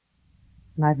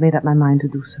and I've made up my mind to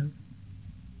do so.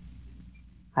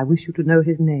 I wish you to know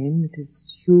his name. It is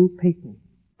Hugh Peyton.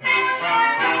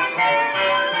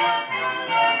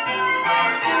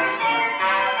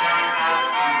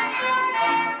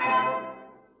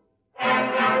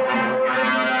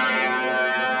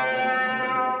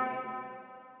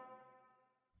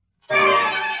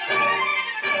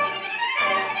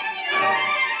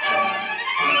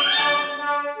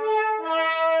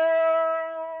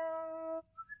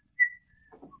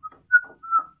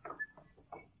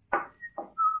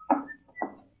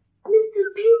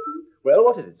 Well,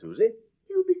 what is it, Susie?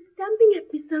 You'll be stamping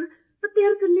at me, sir, but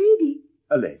there's a lady.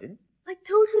 A lady? I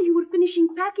told her you were finishing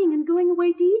packing and going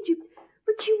away to Egypt,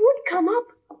 but she would come up.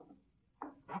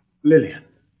 Lillian.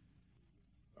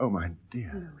 Oh, my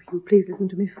dear. No, Hugh, please listen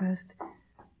to me first.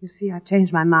 You see, I've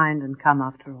changed my mind and come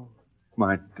after all.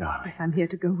 My darling. Yes, I'm here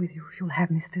to go with you if you'll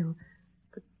have me still.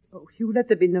 But, oh, Hugh, let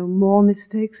there be no more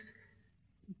mistakes.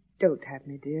 Don't have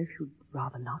me, dear, if you'd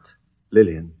rather not.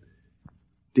 Lillian.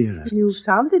 Dearest. You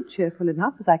sounded cheerful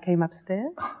enough as I came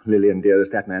upstairs. Oh, Lillian,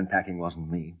 dearest, that man packing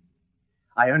wasn't me.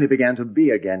 I only began to be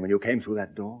again when you came through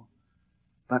that door.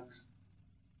 But,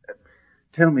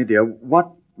 tell me, dear,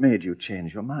 what made you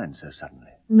change your mind so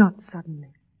suddenly? Not suddenly.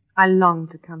 I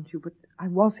longed to come to you, but I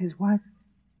was his wife.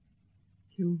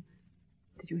 Hugh,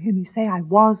 did you hear me say I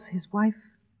was his wife?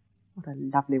 What a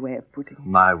lovely way of putting it.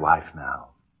 My wife now.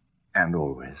 And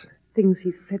always. Things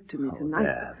he said to me tonight.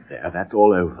 There, that's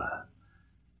all over.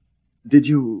 Did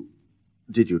you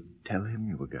tell him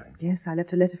you were going? Yes, I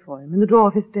left a letter for him in the drawer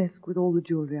of his desk with all the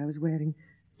jewelry I was wearing,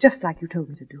 just like you told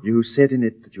me to do. You said in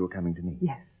it that you were coming to me?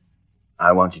 Yes.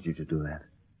 I wanted you to do that.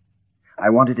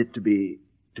 I wanted it to be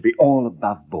all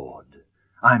above board.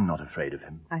 I'm not afraid of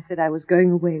him. I said I was going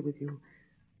away with you,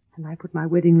 and I put my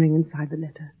wedding ring inside the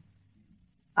letter.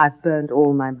 I've burned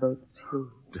all my boats,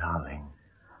 Hugh. Darling.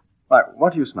 Why,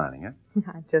 what are you smiling at?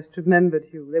 I just remembered,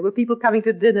 Hugh. There were people coming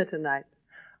to dinner tonight.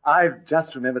 I've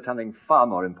just remembered something far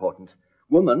more important.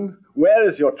 Woman, where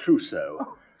is your trousseau?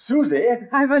 Oh. Susie!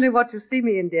 I've only what you see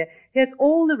me in, dear. Here's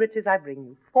all the riches I bring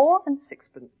you. 4 and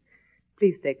 6pence.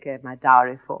 Please take care of my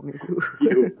dowry for me, Hugh.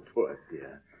 You poor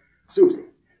dear. Susie,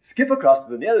 skip across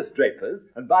to the nearest draper's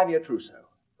and buy me a trousseau.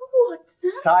 What,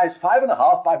 sir? Size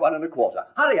 5.5 by 1 1/4.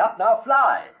 Hurry up now,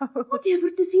 fly. Whatever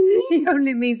does he mean? He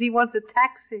only means he wants a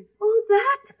taxi. Oh,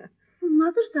 that? Well,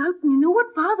 Mother's out, and you know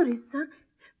what Father is, sir.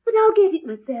 But I'll get it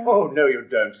myself. Oh, no, you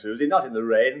don't, Susie. Not in the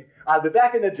rain. I'll be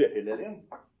back in a jiffy, Lillian.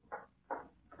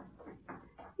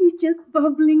 He's just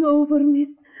bubbling over, miss.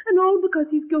 And all because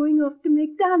he's going off to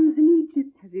make dams in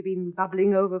Egypt. Has he been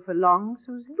bubbling over for long,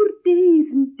 Susie? For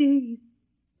days and days.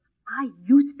 I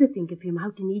used to think of him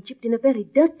out in Egypt in a very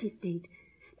dirty state,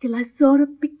 till I saw a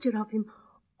picture of him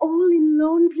all in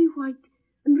laundry white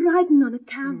and riding on a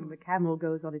camel. The camel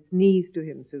goes on its knees to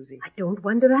him, Susie. I don't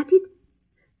wonder at it.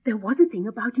 There was a thing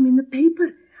about him in the paper,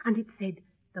 and it said,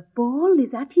 the ball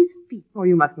is at his feet. Oh,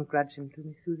 you mustn't grudge him to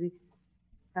me, Susie.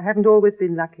 I haven't always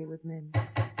been lucky with men.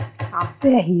 Ah,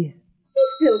 there he is. He's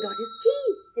still got his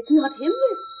key. It's not him,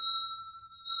 miss.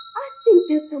 I think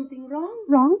there's something wrong.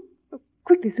 Wrong? Oh,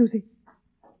 quickly, Susie.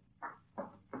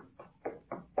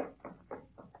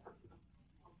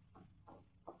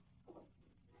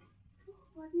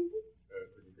 What is it?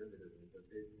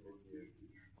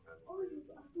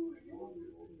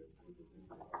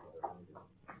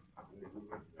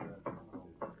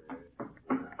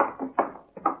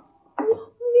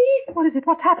 What is it?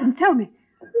 What's happened? Tell me.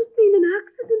 There's been an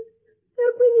accident.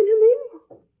 They're bringing him in.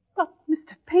 But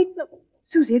Mr. Peyton... Oh,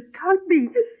 Susie, it can't be.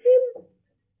 It's him.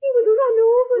 He was run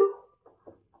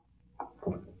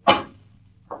over.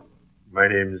 My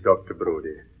name's Dr.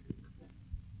 Brodie.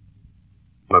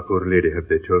 My poor lady, have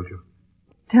they told you?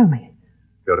 Tell me.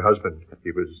 Your husband,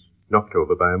 he was knocked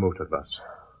over by a motor bus.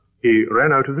 He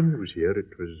ran out of the news here.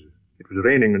 It was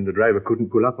raining and the driver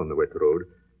couldn't pull up on the wet road.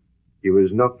 He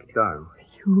was knocked down.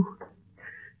 You...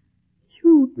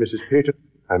 Mrs. Peyton,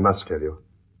 I must tell you.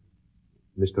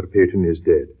 Mr. Peyton is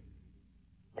dead.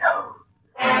 No.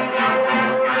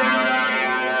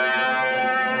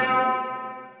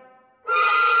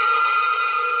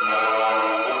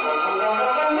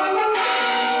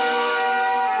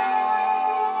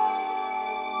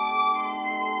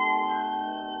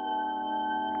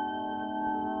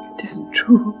 It isn't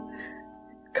true.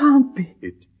 It can't be.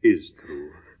 It is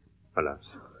true,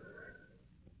 alas.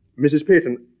 Mrs.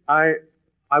 Peyton,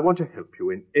 I want to help you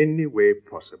in any way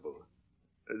possible.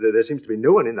 There seems to be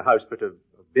no one in the house but a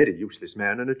very useless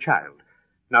man and a child.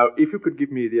 Now, if you could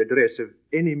give me the address of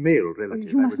any male relative...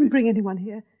 You mustn't bring anyone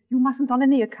here. You mustn't on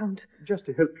any account. Just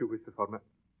to help you with the format.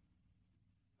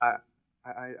 I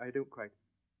don't quite...